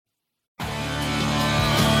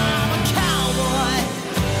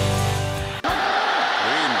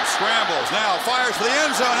for the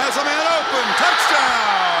end zone, has a man open,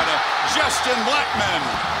 touchdown, Justin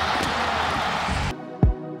Blackmon.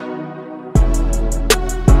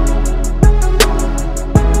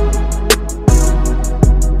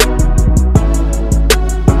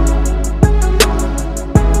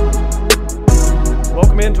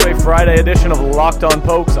 Into a Friday edition of Locked On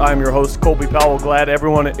Pokes. I'm your host, Colby Powell. Glad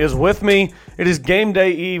everyone is with me. It is game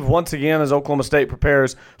day eve once again as Oklahoma State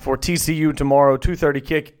prepares for TCU tomorrow, 2:30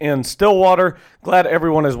 kick in Stillwater. Glad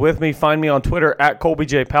everyone is with me. Find me on Twitter at Colby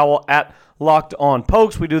J. Powell, at Locked On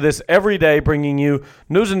Pokes. We do this every day, bringing you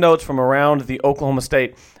news and notes from around the Oklahoma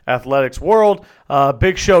State athletics world.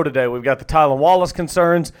 Big show today. We've got the Tylan Wallace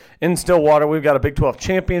concerns in Stillwater. We've got a Big 12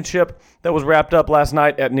 championship that was wrapped up last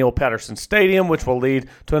night at Neil Patterson Stadium, which will lead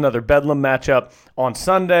to another Bedlam matchup on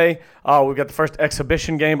Sunday. We've got the first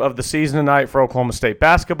exhibition game of the season tonight for Oklahoma State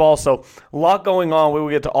basketball. So a lot going on. We will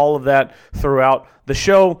get to all of that throughout the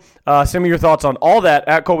show. Send me your thoughts on all that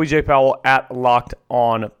at Colby J. Powell, at Locked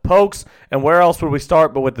On Pokes. And where else would we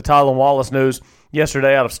start but with the Tylan Wallace news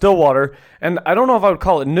yesterday out of Stillwater? And I don't know if I would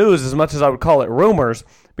call it news as much as I would call it rumors,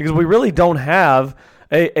 because we really don't have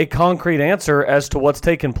a concrete answer as to what's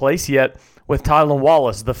taken place yet with Tylan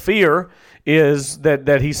Wallace. The fear is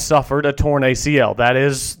that he's suffered a torn ACL. That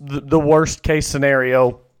is the worst case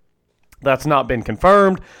scenario. That's not been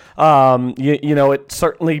confirmed. It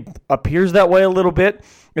certainly appears that way a little bit.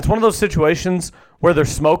 It's one of those situations where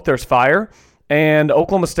there's smoke, there's fire. And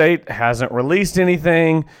Oklahoma State hasn't released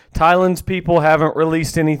anything. Tylan's people haven't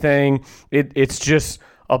released anything. It's just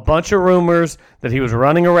a bunch of rumors that he was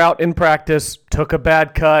running a route in practice, took a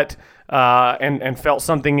bad cut, and felt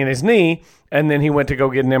something in his knee, and then he went to go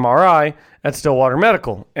get an MRI at Stillwater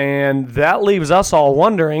Medical. And that leaves us all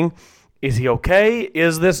wondering, is he okay?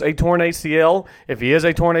 Is this a torn ACL? If he is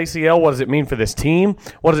a torn ACL, what does it mean for this team?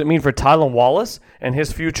 What does it mean for Tylan Wallace and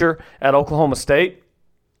his future at Oklahoma State?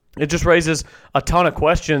 It just raises a ton of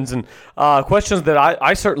questions, and questions that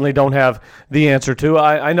I certainly don't have the answer to.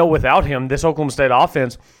 I know without him, this Oklahoma State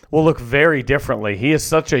offense will look very differently. He is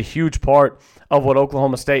such a huge part of what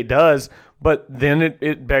Oklahoma State does, but then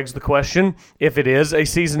it begs the question, if it is a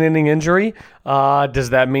season-ending injury, does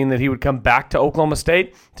that mean that he would come back to Oklahoma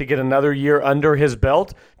State to get another year under his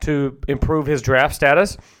belt to improve his draft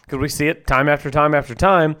status? Because we see it time after time after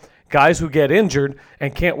time. Guys who get injured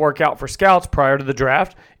and can't work out for scouts prior to the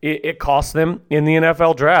draft, it costs them in the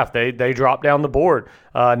NFL draft. They drop down the board,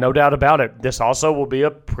 no doubt about it. This also will be a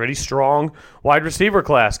pretty strong wide receiver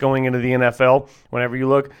class going into the NFL. Whenever you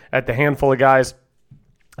look at the handful of guys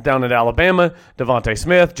down at Alabama, Devontae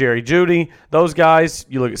Smith, Jerry Jeudy, those guys.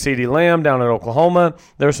 You look at CeeDee Lamb down at Oklahoma.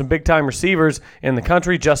 There are some big-time receivers in the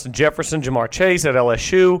country. Justin Jefferson, Jamar Chase at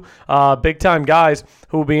LSU. Big-time guys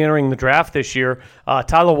who will be entering the draft this year.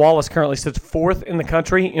 Tylan Wallace currently sits fourth in the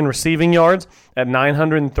country in receiving yards at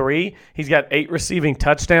 903. He's got 8 receiving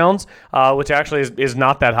touchdowns, which actually is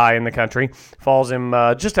not that high in the country. Falls him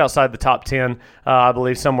just outside the top 10, I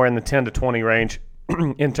believe somewhere in the 10 to 20 range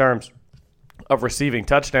in terms of receiving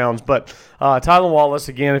touchdowns. But Tylan Wallace,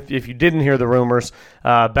 again, if you didn't hear the rumors,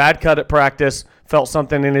 bad cut at practice, felt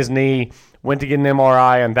something in his knee, went to get an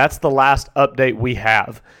MRI, and that's the last update we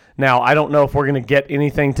have. Now, I don't know if we're going to get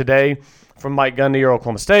anything today from Mike Gundy or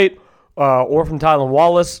Oklahoma State or from Tylan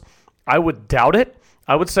Wallace. I would doubt it.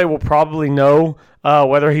 I would say we'll probably know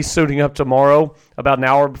whether he's suiting up tomorrow about an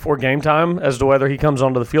hour before game time as to whether he comes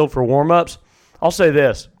onto the field for warm-ups. I'll say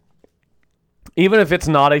this. Even if it's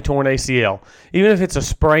not a torn ACL, even if it's a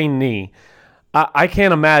sprained knee, I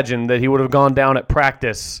can't imagine that he would have gone down at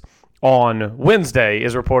practice on Wednesday,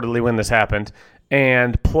 is reportedly when this happened,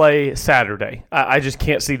 and play Saturday. I just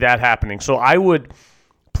can't see that happening. So I would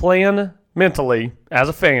plan mentally, as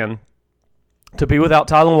a fan, to be without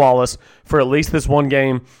Tylan Wallace for at least this one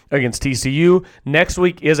game against TCU. Next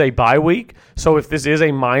week is a bye week, so if this is a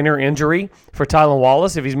minor injury for Tylan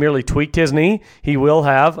Wallace, if he's merely tweaked his knee, he will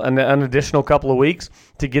have an additional couple of weeks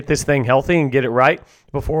to get this thing healthy and get it right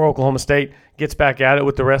before Oklahoma State gets back at it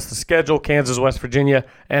with the rest of the schedule. Kansas, West Virginia,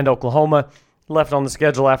 and Oklahoma left on the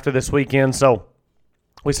schedule after this weekend, so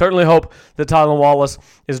we certainly hope that Tylan Wallace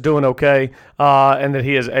is doing okay and that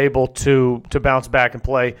he is able to bounce back and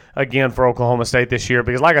play again for Oklahoma State this year.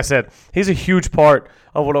 Because, like I said, he's a huge part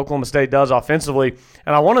of what Oklahoma State does offensively.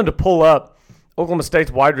 And I wanted to pull up Oklahoma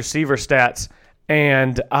State's wide receiver stats.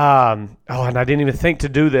 And I didn't even think to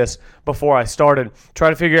do this before I started.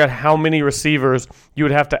 Try to figure out how many receivers you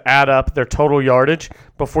would have to add up their total yardage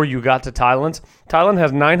before you got to Tylan's. Tylan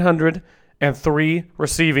has 903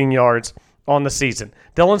 receiving yards on the season.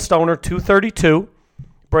 Dylan Stoner, 232.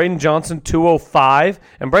 Braden Johnson, 205.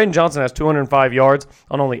 And Braden Johnson has 205 yards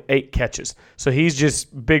on only 8 catches. So he's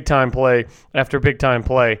just big-time play after big-time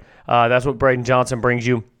play. That's what Braden Johnson brings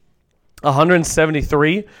you.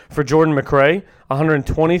 173 for Jordan McRae,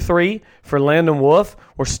 123 for Landon Wolf.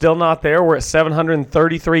 We're still not there. We're at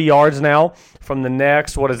 733 yards now from the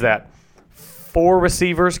next, 4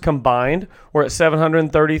 receivers combined. We're at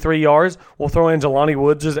 733 yards. We'll throw in Jelani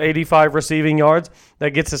Woods' 85 receiving yards.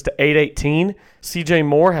 That gets us to 818. CJ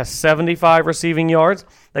Moore has 75 receiving yards.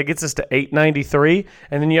 That gets us to 893.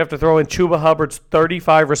 And then you have to throw in Chuba Hubbard's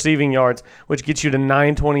 35 receiving yards, which gets you to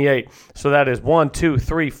 928. So that is 1, 2,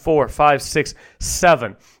 3, 4, 5, 6,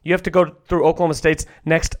 7. You have to go through Oklahoma State's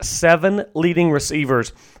next 7 leading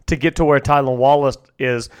receivers to get to where Tylan Wallace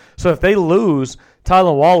is. So if they lose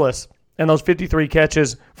Tylan Wallace and those 53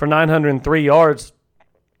 catches for 903 yards,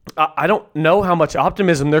 I don't know how much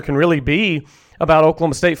optimism there can really be about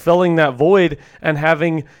Oklahoma State filling that void and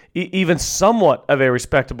having even somewhat of a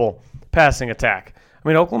respectable passing attack. I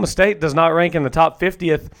mean, Oklahoma State does not rank in the top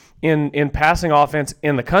 50th in passing offense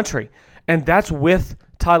in the country, and that's with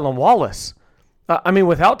Tylan Wallace.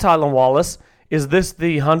 Without Tylan Wallace, is this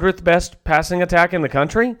the 100th best passing attack in the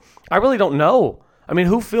country? I really don't know. I mean,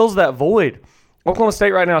 who fills that void? Oklahoma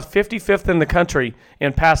State right now is 55th in the country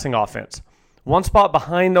in passing offense. 1 spot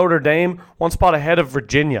behind Notre Dame, 1 spot ahead of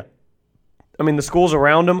Virginia. I mean, the schools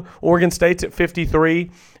around them, Oregon State's at 53,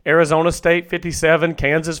 Arizona State 57,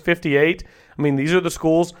 Kansas 58. I mean, these are the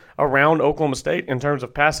schools around Oklahoma State in terms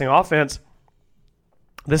of passing offense.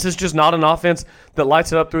 This is just not an offense that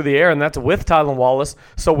lights it up through the air, and that's with Tylan Wallace.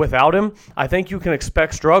 So without him, I think you can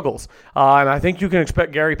expect struggles. And I think you can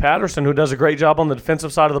expect Gary Patterson, who does a great job on the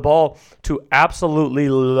defensive side of the ball, to absolutely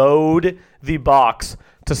load the box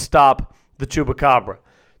to stop the Chupacabra.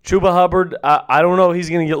 Chuba Hubbard, I don't know if he's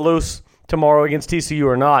going to get loose tomorrow against TCU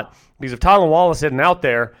or not, because if Tylan Wallace isn't out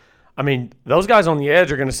there, I mean, those guys on the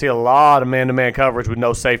edge are going to see a lot of man-to-man coverage with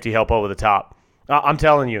no safety help over the top. I'm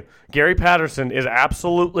telling you, Gary Patterson is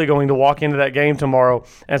absolutely going to walk into that game tomorrow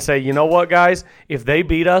and say, you know what, guys, if they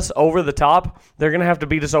beat us over the top, they're going to have to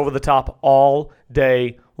beat us over the top all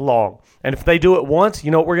day long. And if they do it once,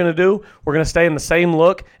 you know what we're going to do? We're going to stay in the same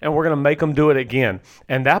look, and we're going to make them do it again.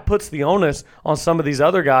 And that puts the onus on some of these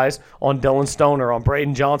other guys, on Dylan Stoner, on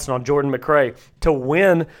Braden Johnson, on Jordan McRae, to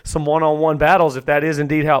win some one-on-one battles if that is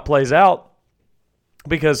indeed how it plays out.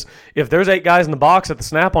 Because if there's 8 guys in the box at the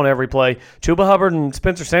snap on every play, Chuba Hubbard and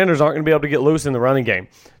Spencer Sanders aren't going to be able to get loose in the running game.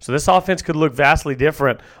 So this offense could look vastly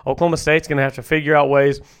different. Oklahoma State's going to have to figure out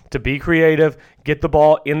ways to be creative, get the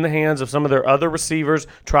ball in the hands of some of their other receivers,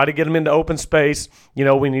 try to get them into open space. You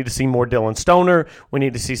know, we need to see more Dylan Stoner. We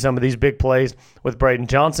need to see some of these big plays with Braden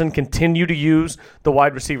Johnson. Continue to use the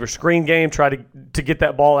wide receiver screen game. Try to get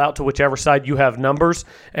that ball out to whichever side you have numbers,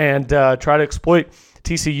 and try to exploit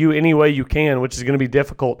TCU any way you can, which is going to be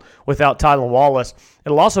difficult without Tylan Wallace.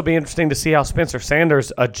 It'll also be interesting to see how Spencer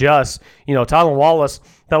Sanders adjusts. You know, Tylan Wallace,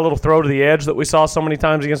 that little throw to the edge that we saw so many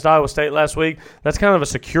times against Iowa State last week, that's kind of a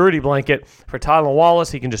security blanket for Tylan Wallace.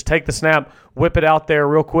 He can just take the snap, whip it out there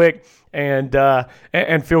real quick, and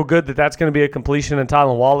feel good that that's going to be a completion and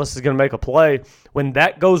Tylan Wallace is going to make a play. When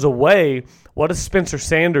that goes away, what does Spencer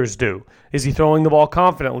Sanders do? Is he throwing the ball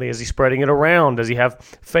confidently? Is he spreading it around? Does he have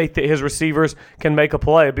faith that his receivers can make a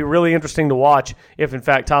play? It'd be really interesting to watch if, in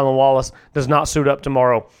fact, Tylan Wallace does not suit up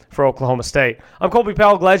tomorrow for Oklahoma State. I'm Colby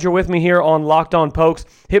Powell. Glad you're with me here on Locked On Pokes.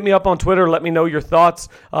 Hit me up on Twitter. Let me know your thoughts,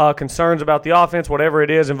 concerns about the offense, whatever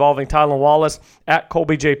it is involving Tylan Wallace, at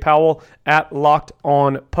Colby J. Powell, at Locked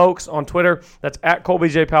On Pokes on Twitter. That's at Colby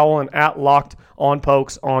J. Powell and at Locked On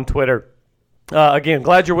Pokes on Twitter. Again,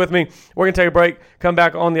 glad you're with me. We're going to take a break, come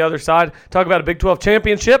back on the other side, talk about a Big 12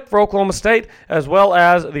 championship for Oklahoma State, as well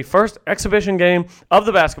as the first exhibition game of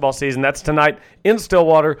the basketball season. That's tonight in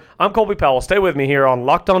Stillwater. I'm Colby Powell. Stay with me here on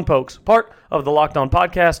Locked On Pokes, part of the Locked On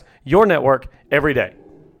Podcast, your network every day.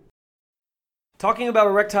 Talking about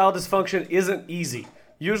erectile dysfunction isn't easy.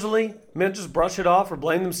 Usually, men just brush it off or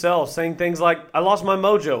blame themselves, saying things like, I lost my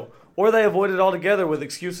mojo. Or they avoid it altogether with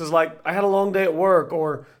excuses like, I had a long day at work,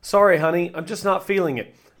 or sorry, honey, I'm just not feeling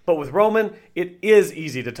it. But with Roman, it is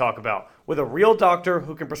easy to talk about, with a real doctor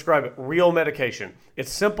who can prescribe real medication. It's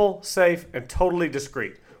simple, safe, and totally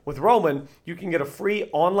discreet. With Roman, you can get a free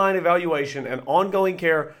online evaluation and ongoing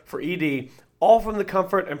care for ED, all from the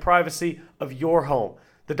comfort and privacy of your home.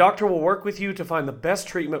 The doctor will work with you to find the best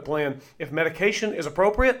treatment plan. If medication is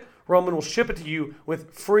appropriate, Roman will ship it to you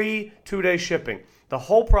with free 2-day shipping. The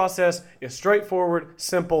whole process is straightforward,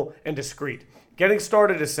 simple, and discreet. Getting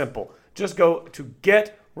started is simple. Just go to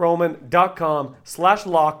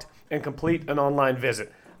getroman.com/locked and complete an online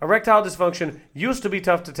visit. Erectile dysfunction used to be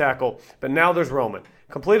tough to tackle, but now there's Roman.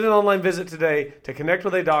 Complete an online visit today to connect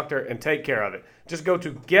with a doctor and take care of it. Just go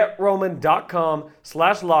to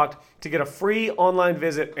GetRoman.com/locked to get a free online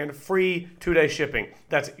visit and free 2-day shipping.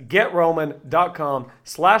 That's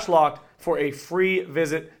GetRoman.com/locked for a free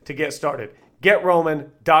visit to get started.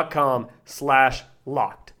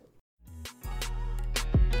 GetRoman.com/locked.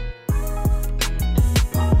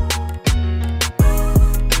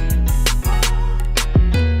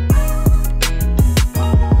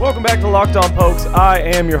 Welcome back to Locked On Pokes. I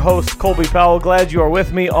am your host, Colby Powell. Glad you are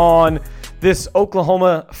with me on this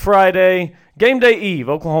Oklahoma Friday. Game day eve,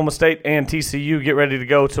 Oklahoma State and TCU get ready to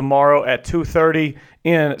go tomorrow at 2:30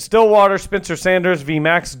 in Stillwater. Spencer Sanders v.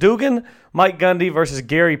 Max Duggan. Mike Gundy versus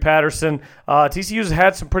Gary Patterson. TCU's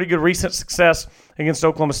had some pretty good recent success against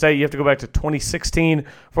Oklahoma State. You have to go back to 2016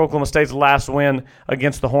 for Oklahoma State's last win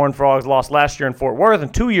against the Horned Frogs. Lost last year in Fort Worth,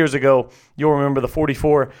 and 2 years ago, you'll remember the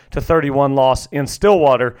 44-31 loss in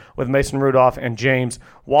Stillwater with Mason Rudolph and James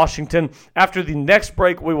Washington. After the next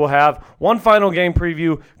break, we will have one final game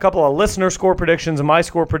preview, a couple of listener score predictions, and my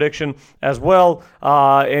score prediction as well.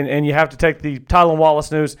 And you have to take the Tylan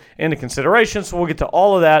Wallace news into consideration, so we'll get to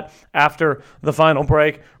all of that after the final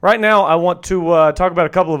break. Right now, I want to talk about a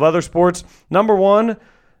couple of other sports. Number one,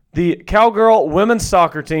 the Cowgirl women's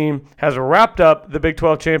soccer team has wrapped up the Big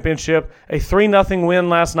 12 championship, a 3-0 win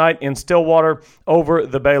last night in Stillwater over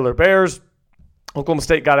the Baylor Bears. Oklahoma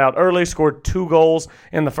State got out early, scored 2 goals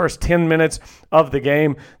in the first 10 minutes of the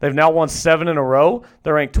game. They've now won 7 in a row.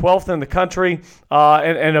 They're ranked 12th in the country.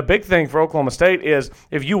 And a big thing for Oklahoma State is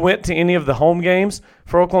if you went to any of the home games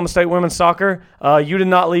for Oklahoma State women's soccer, you did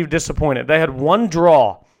not leave disappointed. They had 1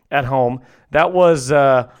 draw at home. That was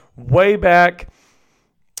way back.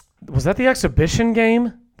 Was that the exhibition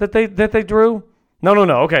game that they drew? No.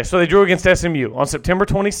 Okay, so they drew against SMU. On September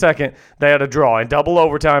 22nd, they had a draw in double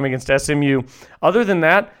overtime against SMU. Other than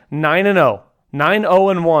that, 9-0.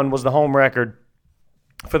 9-0-1 was the home record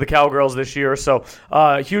for the Cowgirls this year. So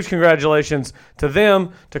huge congratulations to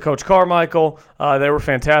them, to Coach Carmichael. They were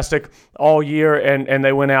fantastic all year, and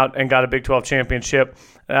they went out and got a Big 12 championship.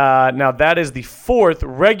 Now, that is the 4th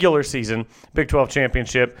regular season Big 12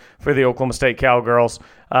 championship for the Oklahoma State Cowgirls.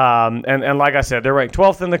 And like I said, they're ranked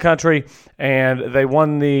 12th in the country, and they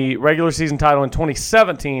won the regular season title in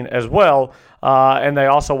 2017 as well. And they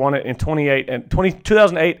also won it in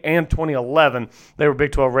 2008 and 2011. They were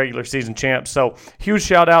Big 12 regular season champs. So huge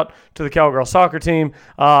shout out to the Cowgirl soccer team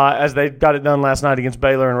as they got it done last night against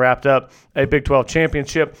Baylor and wrapped up a Big 12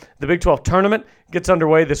 championship. The Big 12 tournament gets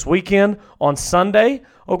underway this weekend. On Sunday,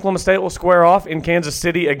 Oklahoma State will square off in Kansas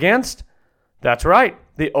City against, that's right,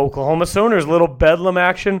 the Oklahoma Sooners. Little bedlam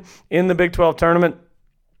action in the Big 12 tournament.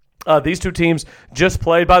 These two teams just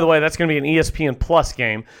played. By the way, that's going to be an ESPN Plus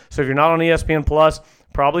game. So if you're not on ESPN Plus,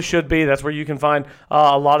 probably should be. That's where you can find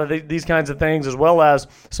a lot of these kinds of things, as well as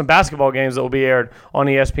some basketball games that will be aired on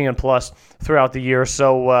ESPN Plus throughout the year.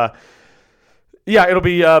 So, it'll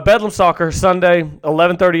be Bedlam Soccer Sunday,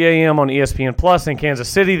 11:30 a.m. on ESPN Plus in Kansas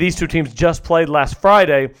City. These two teams just played last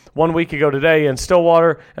Friday, 1 week ago today, in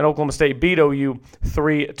Stillwater, and Oklahoma State beat OU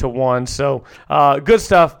 3-1. So good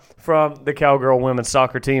stuff from the Cowgirl women's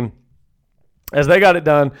soccer team as they got it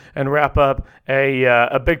done and wrap up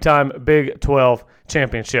a big-time Big 12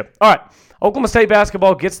 championship. All right. Oklahoma State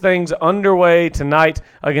basketball gets things underway tonight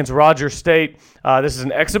against Rogers State. This is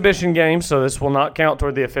an exhibition game, so this will not count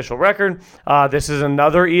toward the official record. This is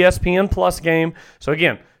another ESPN Plus game. So,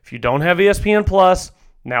 again, if you don't have ESPN Plus,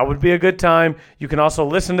 now would be a good time. You can also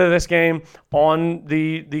listen to this game on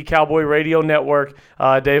the Cowboy Radio Network.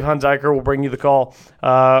 Dave Hunziker will bring you the call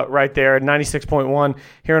right there at 96.1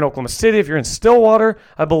 here in Oklahoma City. If you're in Stillwater,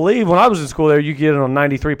 I believe when I was in school there, you could get it on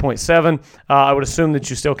 93.7. I would assume that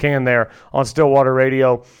you still can there on Stillwater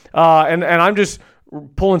Radio. And I'm just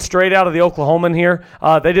pulling straight out of the Oklahoman here.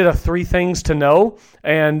 They did a 3 things to know,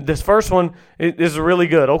 and this first one is really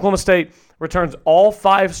good. Oklahoma State returns all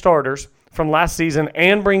 5 starters from last season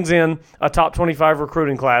and brings in a top 25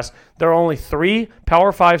 recruiting class. There are only 3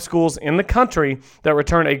 Power 5 schools in the country that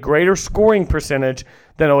return a greater scoring percentage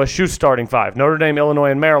than OSU's starting 5. Notre Dame,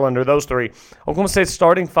 Illinois, and Maryland are those 3. Oklahoma State's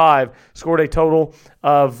starting 5 scored a total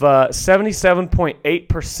of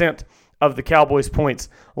 77.8% of the Cowboys' points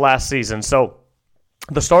last season. So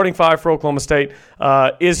the starting 5 for Oklahoma State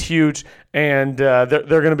is huge, and they're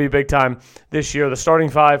going to be big time this year. The starting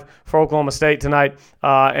five for Oklahoma State tonight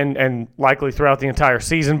and likely throughout the entire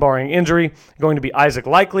season, barring injury, going to be Isaac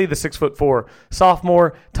Likely, the 6'4"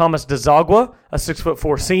 sophomore, Thomas DeZagua, a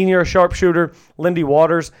 6'4" senior sharpshooter, Lindy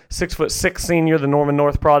Waters, 6'6" senior, the Norman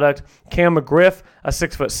North product, Cam McGriff, a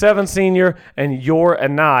 6'7" senior, and Yor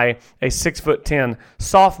Anai, a 6'10"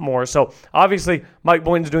 sophomore. So obviously Mike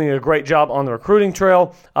Boynton's doing a great job on the recruiting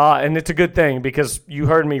trail, and it's a good thing because you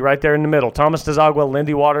heard me right there in the middle. Thomas DeZagua,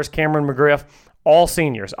 Lindy Waters, Cameron McGriff, all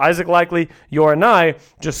seniors. Isaac Likely, Yor Anai,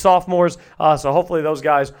 just sophomores. So hopefully those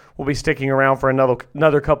guys will be sticking around for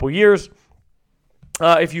another couple years.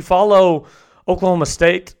 If you follow Oklahoma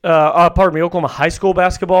High School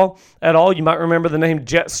basketball at all, you might remember the name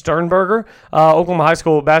Jet Sternberger. Oklahoma High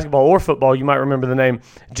School basketball or football, you might remember the name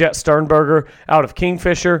Jet Sternberger out of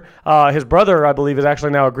Kingfisher. His brother, I believe, is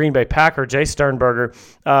actually now a Green Bay Packer, Jay Sternberger.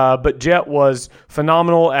 But Jet was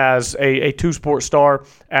phenomenal as a two-sport star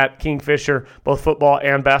at Kingfisher, both football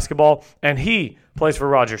and basketball, and he plays for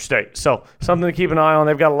Rogers State. So something to keep an eye on.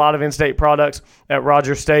 They've got a lot of in-state products at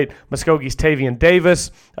Rogers State. Muskogee's Tavian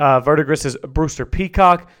Davis, Verdigris' Brewster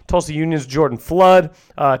Peacock, Tulsa Union's Jordan Flood,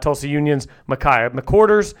 Tulsa Union's Micaiah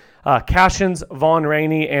McQuarters, Cashin's Vaughn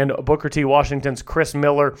Rainey, and Booker T. Washington's Chris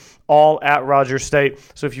Miller, all at Rogers State.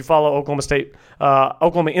 So if you follow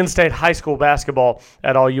Oklahoma in-state high school basketball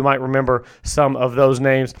at all, you might remember some of those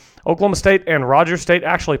names. Oklahoma State and Rogers State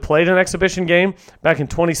actually played an exhibition game back in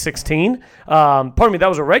 2016. That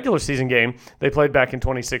was a regular season game they played back in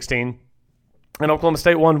 2016. And Oklahoma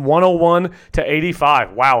State won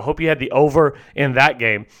 101-85. Wow, hope you had the over in that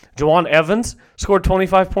game. Jawan Evans scored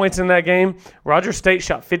 25 points in that game. Rogers State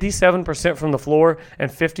shot 57% from the floor and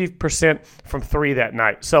 50% from three that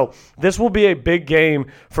night. So this will be a big game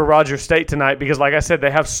for Rogers State tonight because, like I said,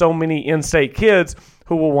 they have so many in-state kids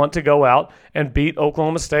who will want to go out and beat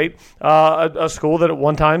Oklahoma State, a school that at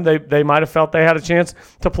one time they might have felt they had a chance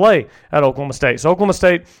to play at Oklahoma State. So Oklahoma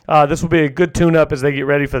State, this will be a good tune-up as they get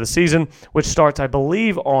ready for the season, which starts, I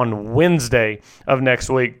believe, on Wednesday of next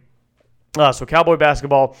week. So Cowboy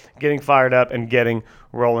basketball getting fired up and getting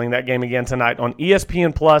rolling. That game again tonight on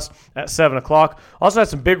ESPN Plus at 7 o'clock. Also had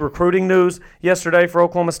some big recruiting news yesterday for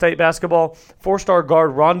Oklahoma State basketball. Four-star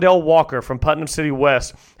guard Rondell Walker from Putnam City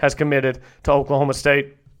West has committed to Oklahoma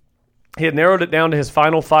State. He had narrowed it down to his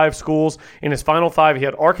final five schools. In his final five, he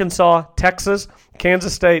had Arkansas, Texas,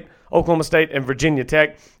 Kansas State, Oklahoma State, and Virginia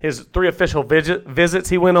Tech. His three official visits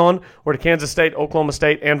he went on were to Kansas State, Oklahoma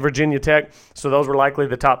State, and Virginia Tech. So those were likely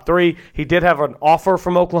the top three. He did have an offer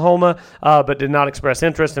from Oklahoma, but did not express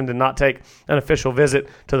interest and did not take an official visit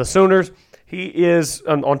to the Sooners. He is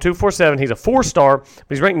on 247. He's a four-star, but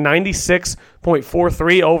he's ranked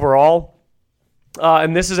 96.43 overall.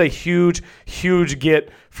 And this is a huge, huge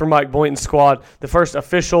get for Mike Boynton's squad. The first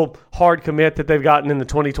official hard commit that they've gotten in the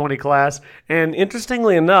 2020 class. And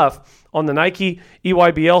interestingly enough, on the Nike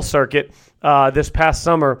EYBL circuit this past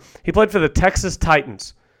summer, he played for the Texas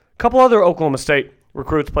Titans. A couple other Oklahoma State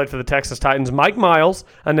recruits played for the Texas Titans. Mike Miles,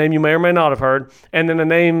 a name you may or may not have heard, and then a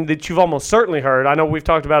name that you've almost certainly heard. I know we've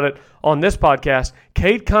talked about it on this podcast.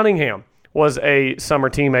 Cade Cunningham was a summer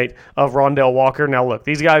teammate of Rondell Walker. Now, look,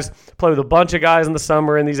 these guys play with a bunch of guys in the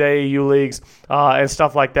summer in these AAU leagues and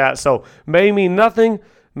stuff like that. So may mean nothing,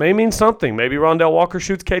 may mean something. Maybe Rondell Walker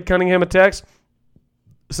shoots Cade Cunningham a text,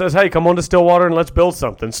 says, hey, come on to Stillwater and let's build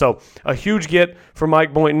something. So a huge get for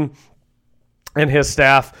Mike Boynton and his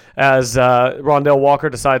staff as Rondell Walker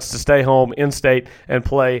decides to stay home in-state and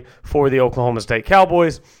play for the Oklahoma State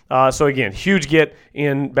Cowboys. So, again, huge get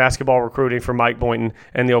in basketball recruiting for Mike Boynton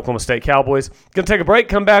and the Oklahoma State Cowboys. Going to take a break,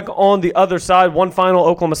 come back on the other side. One final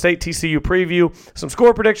Oklahoma State TCU preview, some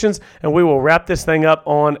score predictions, and we will wrap this thing up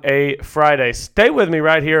on a Friday. Stay with me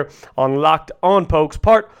right here on Locked On Pokes,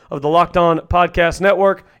 part of the Locked On Podcast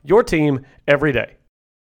Network, your team every day.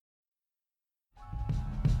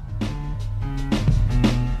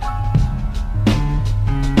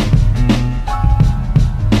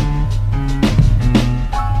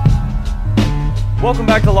 Welcome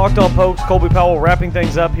back to Locked On Pokes. Colby Powell wrapping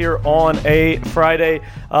things up here on a Friday.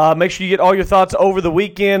 Make sure you get all your thoughts over the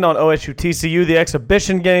weekend on OSU TCU, the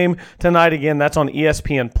exhibition game tonight. Again, that's on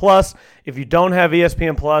ESPN Plus. If you don't have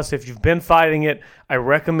ESPN Plus, if you've been fighting it, I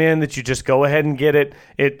recommend that you just go ahead and get it.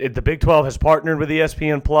 The Big 12 has partnered with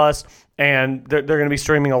ESPN Plus, and they're going to be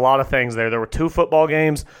streaming a lot of things there. There were 2 football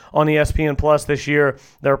games on ESPN Plus this year.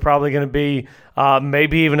 There are probably going to be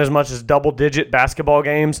maybe even as much as double-digit basketball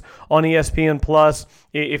games on ESPN Plus.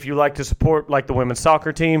 If you like to support like the women's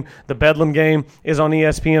soccer team, the Bedlam game is on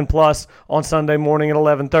ESPN Plus on Sunday morning at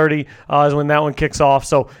 11:30 is when that one kicks off.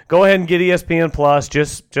 So go ahead and get ESPN Plus.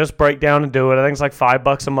 Just break down and do it. I think it's like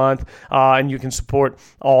 $5 a month, and you can support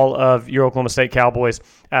all of your Oklahoma State Cowboys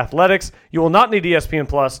athletics. You will not need ESPN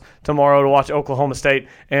Plus tomorrow to watch Oklahoma State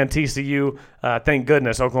and TCU. Thank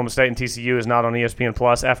goodness Oklahoma State and TCU is not on ESPN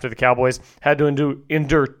Plus after the Cowboys had to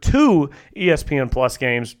endure 2 ESPN Plus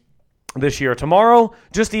games this year. Tomorrow,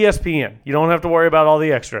 just ESPN. You don't have to worry about all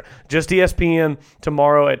the extra. Just ESPN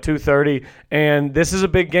tomorrow at 2:30. And this is a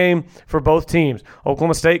big game for both teams.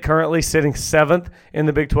 Oklahoma State currently sitting 7th in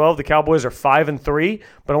the Big 12. The Cowboys are 5-3,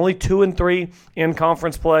 but only 2-3 in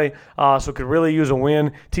conference play, so could really use a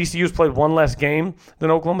win. TCU's played one less game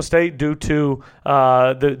than Oklahoma State due to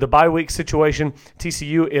the bye week situation.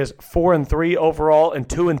 TCU is 4-3 overall and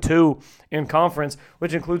 2-2 in conference,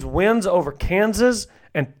 which includes wins over Kansas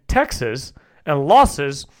and Texas and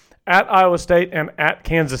losses at Iowa State and at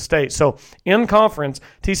Kansas State. So in conference,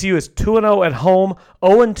 TCU is 2-0 at home,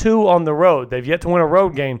 0-2 on the road. They've yet to win a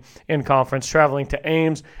road game in conference, traveling to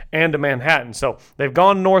Ames and to Manhattan. So they've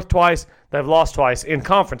gone north twice, they've lost twice in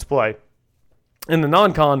conference play. In the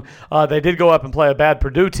non-con, they did go up and play a bad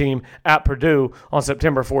Purdue team at Purdue on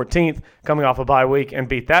September 14th, coming off a bye week, and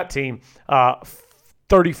beat that team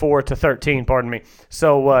 34-13, pardon me.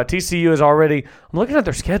 So TCU is already, I'm looking at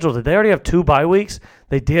their schedule. Did they already have 2 bye weeks?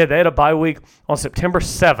 They did. They had a bye week on September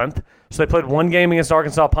 7th. So they played one game against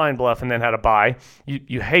Arkansas Pine Bluff and then had a bye.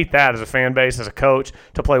 You hate that as a fan base, as a coach,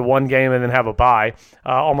 to play one game and then have a bye.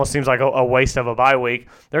 Almost seems like a waste of a bye week.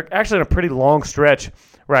 They're actually in a pretty long stretch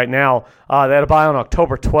right now. They had a bye on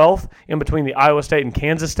October 12th in between the Iowa State and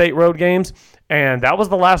Kansas State road games, and that was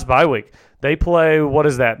the last bye week. They play, what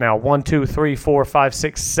is that now, 1, 2, 3, 4, 5,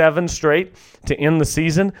 6, 7 straight to end the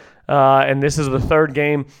season, and this is the 3rd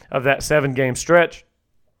game of that 7-game stretch.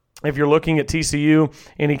 If you're looking at TCU,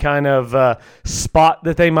 any kind of spot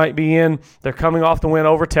that they might be in, they're coming off the win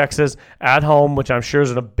over Texas at home, which I'm sure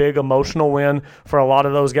is a big emotional win for a lot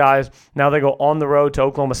of those guys. Now they go on the road to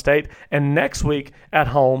Oklahoma State, and next week at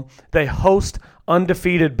home, they host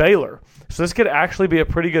undefeated Baylor. So this could actually be a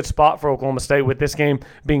pretty good spot for Oklahoma State, with this game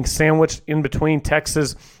being sandwiched in between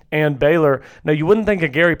Texas and Baylor. Now, you wouldn't think a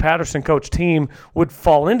Gary Patterson coach team would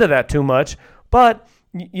fall into that too much, but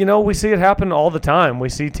you know, we see it happen all the time. We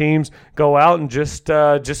see teams go out and just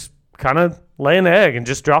kind of lay an egg and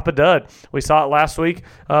just drop a dud. We saw it last week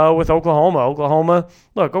with Oklahoma.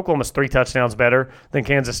 Look, Oklahoma's 3 touchdowns better than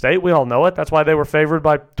Kansas State. We all know it. That's why they were favored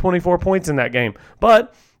by 24 points in that game.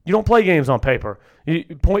 But you don't play games on paper.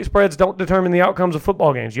 Point spreads don't determine the outcomes of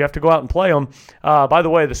football games. You have to go out and play them. By the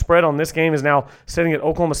way, the spread on this game is now sitting at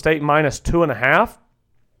Oklahoma State minus 2.5.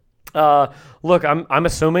 Look, I'm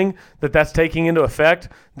assuming that that's taking into effect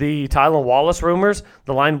the Tylan Wallace rumors.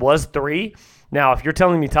 The line was 3. Now, if you're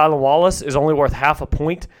telling me Tylan Wallace is only worth half a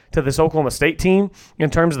point to this Oklahoma State team in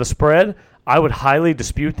terms of the spread, I would highly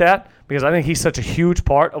dispute that, because I think he's such a huge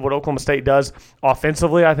part of what Oklahoma State does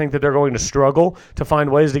offensively. I think that they're going to struggle to find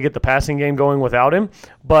ways to get the passing game going without him.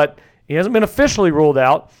 But he hasn't been officially ruled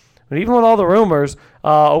out. But even with all the rumors,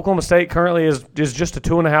 Oklahoma State currently is just a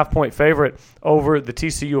 2.5-point favorite over the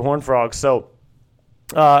TCU Horned Frogs. So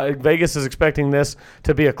Vegas is expecting this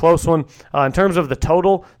to be a close one. In terms of the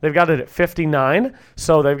total, they've got it at 59.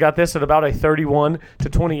 So they've got this at about a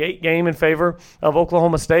 31-28 game in favor of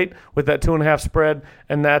Oklahoma State, with that 2.5 spread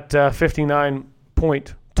and that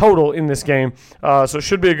 59-point total in this game. So it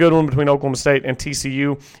should be a good one between Oklahoma State and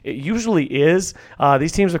TCU. It usually is.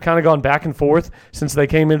 These teams have kind of gone back and forth since they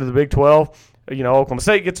came into the Big 12. You know, Oklahoma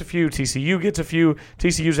State gets a few, TCU gets a few.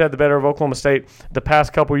 TCU's had the better of Oklahoma State the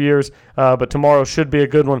past couple years, but tomorrow should be a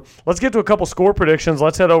good one. Let's get to a couple score predictions.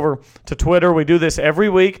 Let's head over to Twitter. We do this every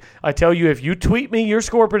week. I tell you, if you tweet me your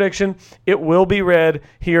score prediction, it will be read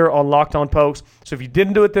here on Locked On Pokes. So if you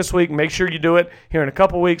didn't do it this week, make sure you do it here in a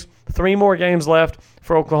couple weeks. 3 more games left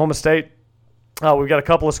for Oklahoma State. We've got a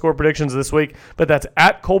couple of score predictions this week, but that's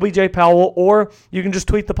at Colby J. Powell, or you can just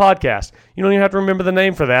tweet the podcast. You don't even have to remember the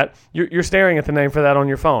name for that. You're staring at the name for that on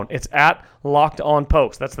your phone. It's at Locked On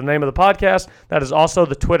Pokes. That's the name of the podcast. That is also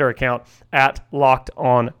the Twitter account, at Locked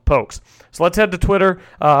On Pokes. So let's head to Twitter.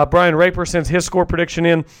 Brian Raper sends his score prediction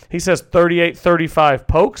in. He says 38-35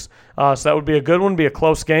 Pokes. So that would be a good one, be a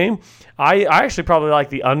close game. I actually probably like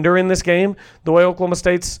the under in this game, the way Oklahoma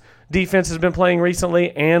State's defense has been playing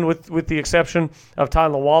recently, and with the exception of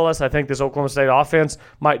Tylan Wallace, I think this Oklahoma State offense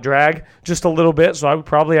might drag just a little bit, so I would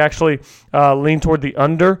probably actually lean toward the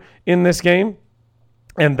under in this game.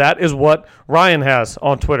 And that is what Ryan has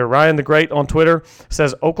on Twitter. Ryan the Great on Twitter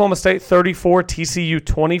says Oklahoma State 34, TCU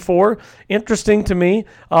 24. Interesting to me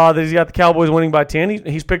that he's got the Cowboys winning by 10.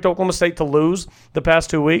 He's picked Oklahoma State to lose the past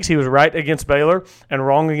 2 weeks. He was right against Baylor and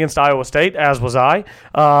wrong against Iowa State, as was I.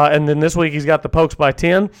 And then this week he's got the Pokes by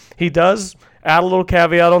 10. He does add a little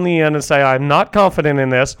caveat on the end and say, I'm not confident in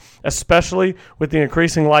this, especially with the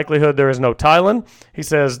increasing likelihood there is no Tylen. He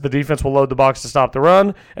says the defense will load the box to stop the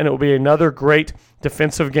run, and it will be another great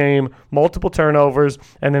defensive game, multiple turnovers,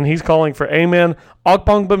 and then he's calling for Amen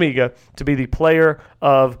Ogbongbemiga to be the player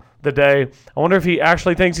of the day. I wonder if he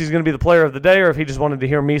actually thinks he's going to be the player of the day or if he just wanted to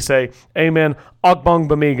hear me say Amen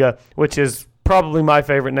Ogbongbemiga, which is probably my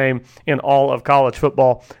favorite name in all of college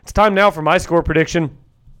football. It's time now for my score prediction.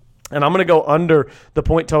 And I'm going to go under the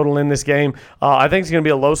point total in this game. I think it's going to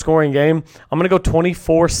be a low-scoring game. I'm going to go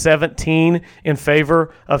 24-17 in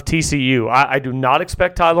favor of TCU. I do not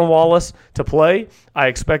expect Tylan Wallace to play. I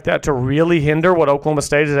expect that to really hinder what Oklahoma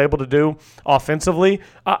State is able to do offensively.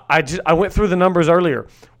 I went through the numbers earlier.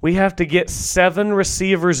 We have to get 7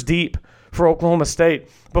 receivers deep for Oklahoma State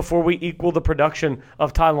before we equal the production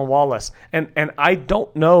of Tylan Wallace. And I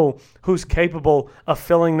don't know who's capable of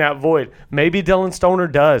filling that void. Maybe Dylan Stoner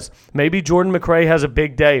does. Maybe Jordan McRae has a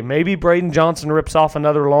big day. Maybe Braden Johnson rips off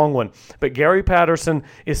another long one. But Gary Patterson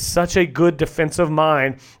is such a good defensive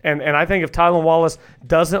mind, and I think if Tylan Wallace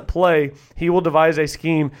doesn't play, he will devise a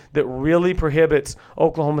scheme that really prohibits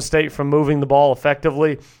Oklahoma State from moving the ball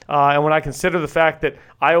effectively. And when I consider the fact that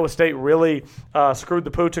Iowa State really screwed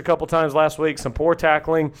the pooch a couple times last week, some poor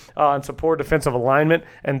tackling and some poor defensive alignment,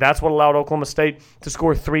 and that's what allowed Oklahoma State to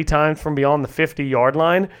score 3 times from beyond the 50-yard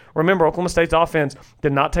line. Remember, Oklahoma State's offense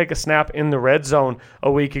did not take a snap in the red zone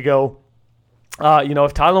a week ago.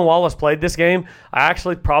 If Tylan Wallace played this game, I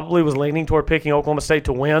actually probably was leaning toward picking Oklahoma State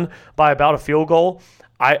to win by about a field goal.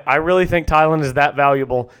 I really think Tylan is that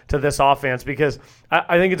valuable to this offense because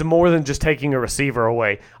I think it's more than just taking a receiver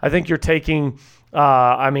away. I think you're taking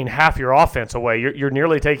half your offense away. You're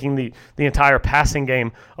nearly taking the entire passing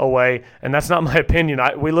game away, and that's not my opinion.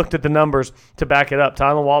 We looked at the numbers to back it up.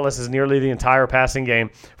 Tylan Wallace is nearly the entire passing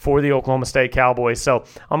game for the Oklahoma State Cowboys. So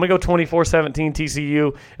I'm going to go 24-17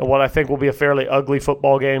 TCU in what I think will be a fairly ugly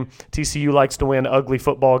football game. TCU likes to win ugly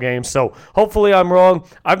football games, so hopefully I'm wrong.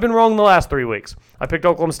 I've been wrong the last 3 weeks. I picked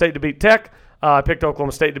Oklahoma State to beat Tech. I picked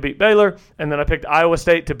Oklahoma State to beat Baylor, and then I picked Iowa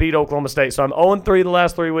State to beat Oklahoma State. So I'm 0-3 the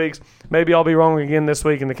last 3 weeks. Maybe I'll be wrong again this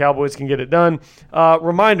week, and the Cowboys can get it done.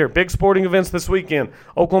 Reminder, big sporting events this weekend.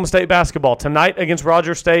 Oklahoma State basketball tonight against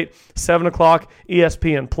Rogers State, 7 o'clock,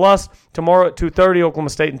 ESPN+. Tomorrow at 2:30,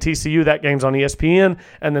 Oklahoma State and TCU. That game's on ESPN.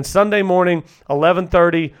 And then Sunday morning,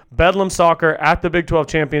 11:30, Bedlam Soccer at the Big 12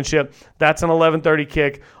 Championship. That's an 11:30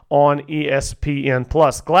 kick on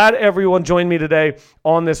ESPN+. Glad everyone joined me today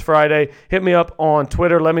on this Friday. Hit me up on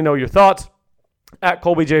Twitter. Let me know your thoughts at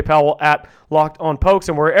Colby J. Powell, at Locked On Pokes.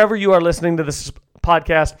 And wherever you are listening to this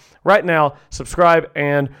podcast right now, subscribe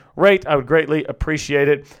and rate. I would greatly appreciate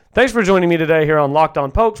it. Thanks for joining me today here on Locked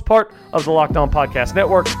On Pokes, part of the Locked On Podcast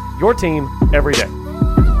Network, your team every day.